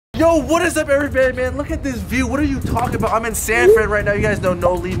Yo, what is up, everybody, man? Look at this view. What are you talking about? I'm in San Fran right now. You guys know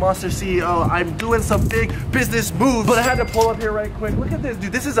No Lee Monster CEO. I'm doing some big business moves, but I had to pull up here right quick. Look at this,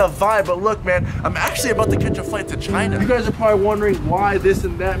 dude. This is a vibe, but look, man, I'm actually about to catch a flight to China. You guys are probably wondering why this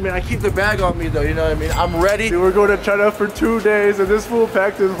and that, man. I keep the bag on me, though, you know what I mean? I'm ready. Dude, we're going to China for 2 days, and this fool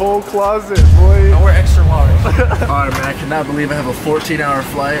packed his whole closet, boy. I wear extra large. Alright, man, I cannot believe I have a 14-hour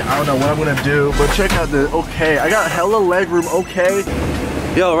flight. I don't know what I'm gonna do, but check out the, okay, I got hella leg room, okay.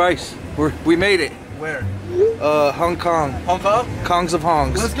 Yo, Rice, we made it. Where? Hong Kong. Hong Kong? Kongs of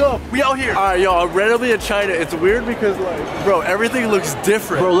Hongs. Let's go. We out here. All right, yo, I'm randomly in China. It's weird because, like, bro, everything looks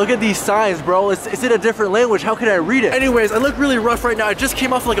different. Bro, look at these signs, bro. It's in a different language. How can I read it? Anyways, I look really rough right now. I just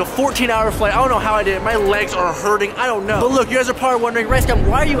came off like a 14-hour flight. I don't know how I did it. My legs are hurting. I don't know. But look, you guys are probably wondering, RiceGum,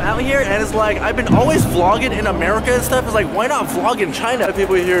 why are you out here? And it's like, I've been always vlogging in America and stuff. It's like, why not vlog in China?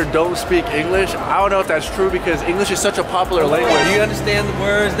 People here don't speak English. I don't know if that's true because English is such a popular language. Do you understand the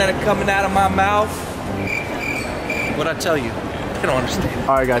words that are coming out of my mouth? What I tell you, I don't understand.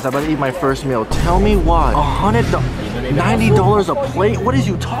 All right, guys, I'm about to eat my first meal. Tell me why. $90 a plate? What is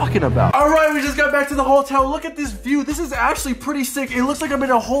you talking about? All right, we just got back to the hotel. Look at this view. This is actually pretty sick. It looks like I'm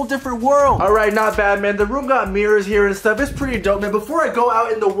in a whole different world. All right, not bad, man. The room got mirrors here and stuff. It's pretty dope, man. Before I go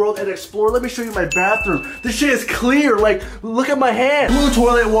out in the world and explore, let me show you my bathroom. This shit is clear. Like, look at my hand. Blue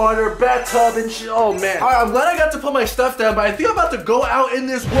toilet water, bathtub, and shit. Oh, man. All right, I'm glad I got to put my stuff down, but I think I'm about to go out in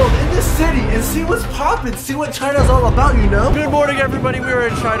this world, in this city, and see what's poppin', see what China's all about, you know? Good morning, everybody. We were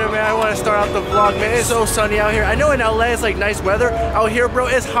in China, man. I want to start out the vlog, man. It's so sunny out here. I know in LA it's like nice weather. Out here, bro,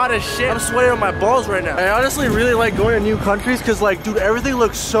 it's hot as shit. I'm sweating on my balls right now. I honestly really like going to new countries because, like, dude, everything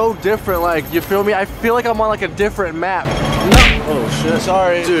looks so different. Like, you feel me? I feel like I'm on like a different map. No. Oh shit,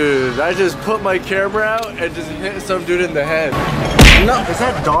 sorry. Dude, I just put my camera out and just hit some dude in the head. No, is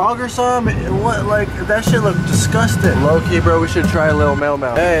that dog or something? What, like, that shit look disgusting. Low-key, bro, we should try a little mail.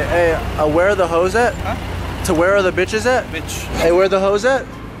 Hey, where are the hoes at? Huh? To where are the bitches at? Bitch. Hey, where are the hoes at?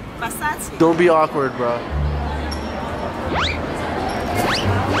 Versace. Don't be awkward, bro.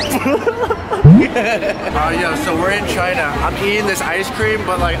 Yo, so we're in China. I'm eating this ice cream,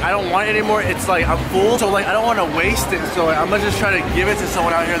 but like I don't want it anymore. It's like I'm full, so like I don't want to waste it. So like, I'm gonna just try to give it to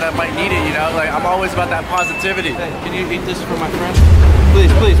someone out here that might need it. You know, like I'm always about that positivity. Hey, can you eat this for my friend?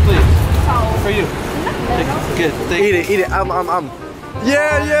 Please, please, please. For you. Good. Eat it.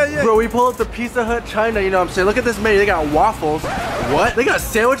 Yeah. Bro, we pull up the Pizza Hut China, you know what I'm saying? Look at this menu. They got waffles. What? They got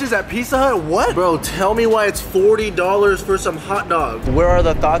sandwiches at Pizza Hut? What? Bro, tell me why it's $40 for some hot dogs. Where are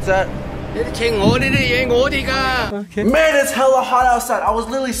the thoughts at? Okay. Man, it's hella hot outside. I was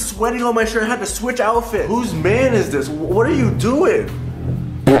literally sweating on my shirt. I had to switch outfit. Whose man is this? What are you doing?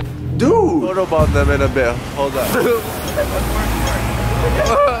 Dude. Photo bomb them in a bit. Hold up.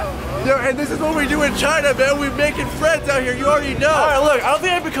 Yo, and this is what we do in China, man. We're making friends out here. You already know. All right, look, I don't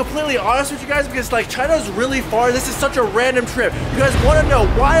think I've been completely honest with you guys because, like, China's really far. This is such a random trip. You guys want to know,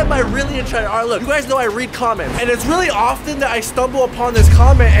 why am I really in China? All right, look, you guys know I read comments. And it's really often that I stumble upon this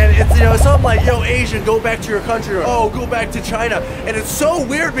comment and it's, you know, something like, yo, Asian, go back to your country. Or, oh, go back to China. And it's so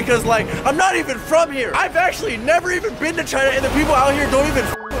weird because, like, I'm not even from here. I've actually never even been to China and the people out here don't even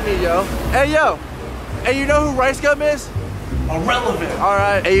f with me, yo. Hey, yo. Hey, you know who RiceGum is? Irrelevant. All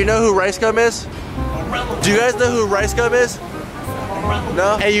right. Hey, you know who RiceGum is? Irrelevant. Do you guys know who RiceGum is? Irrelevant.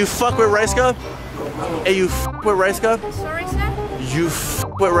 No? Hey, you fuck with RiceGum? Hey, you fuck with RiceGum? Sorry, sir? You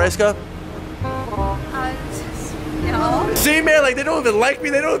fuck with RiceGum? No. See, man, like, they don't even like me.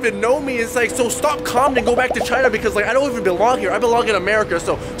 They don't even know me. It's like, so stop commenting and go back to China because, like, I don't even belong here. I belong in America,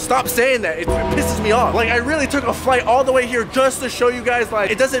 so stop saying that. It pisses me off. Like, I really took a flight all the way here just to show you guys,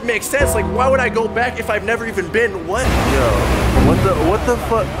 like, it doesn't make sense. Like, why would I go back if I've never even been? What? Yo, what the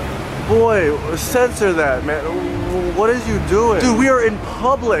fuck? Boy, censor that, man. What is you doing? Dude, we are in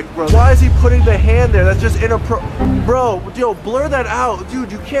public, bro. Why is he putting the hand there? That's just inappropriate. Bro, yo, blur that out.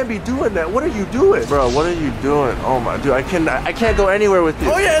 Dude, you can't be doing that. What are you doing? Bro, what are you doing? Oh my, dude, I can't go anywhere with you.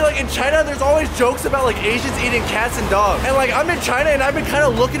 Oh yeah, like in China, there's always jokes about like Asians eating cats and dogs. And like I'm in China and I've been kind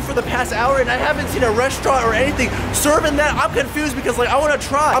of looking for the past hour and I haven't seen a restaurant or anything serving that. I'm confused because like I want to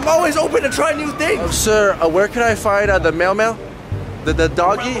try. I'm always open to try new things. Sir, where can I find the mail? The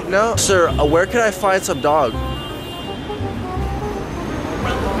doggy? No? Sir, where can I find some dog?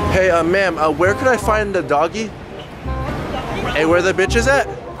 Hey, ma'am, where can I find the doggy? Hey, where the bitches at?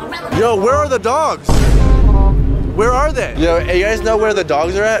 Yo, where are the dogs? Where are they? Yo, hey, you guys know where the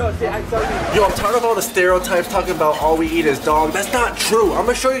dogs are at? Yo, I'm tired of all the stereotypes talking about all we eat is dog. That's not true. I'm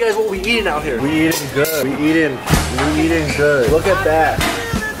gonna show you guys what we eating out here. We eating good. We eating good. Look at that.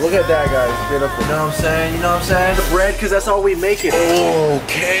 Look at that, guys. Beautiful. You know what I'm saying? You know what I'm saying? The bread, because that's all we make it.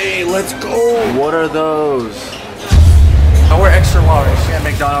 Okay, let's go. What are those? We're extra large. At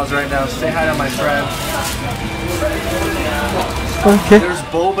McDonald's right now. Say hi to my friend. Okay. There's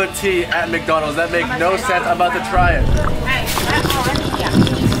boba tea at McDonald's. That makes no sense. I'm about to try it.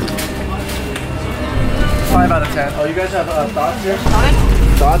 5 out of 10. Oh, you guys have thoughts here?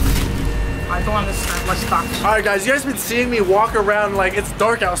 Thoughts? I don't understand what's thoughts. Alright guys, you guys been seeing me walk around like it's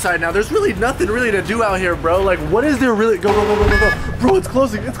dark outside now. There's really nothing really to do out here, bro. Like, what is there really? Go, go, go, go, go, go. Bro, it's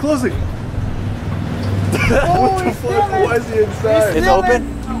closing. It's closing. What the fuck? Why is he inside? It's open?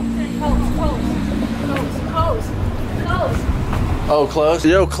 Close. Oh, closed?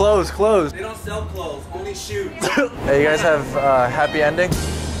 Yo, close. They don't sell clothes, only shoes. Hey, you guys have happy ending?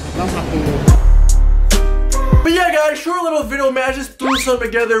 But yeah, guys, short little video, man. I just threw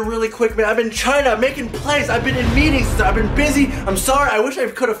something together really quick, man. I've been trying to making plays. I've been in meetings. I've been busy. I'm sorry. I wish I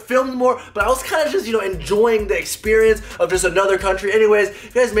could have filmed more, but I was kind of just, you know, enjoying the experience of just another country. Anyways,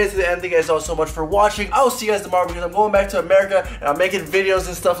 you guys made it to the end. Thank you guys all so much for watching. I will see you guys tomorrow because I'm going back to America and I'm making videos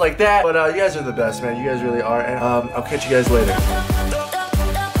and stuff like that. But you guys are the best, man. You guys really are. And I'll catch you guys later.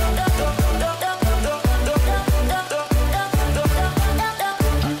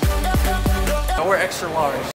 We're extra large.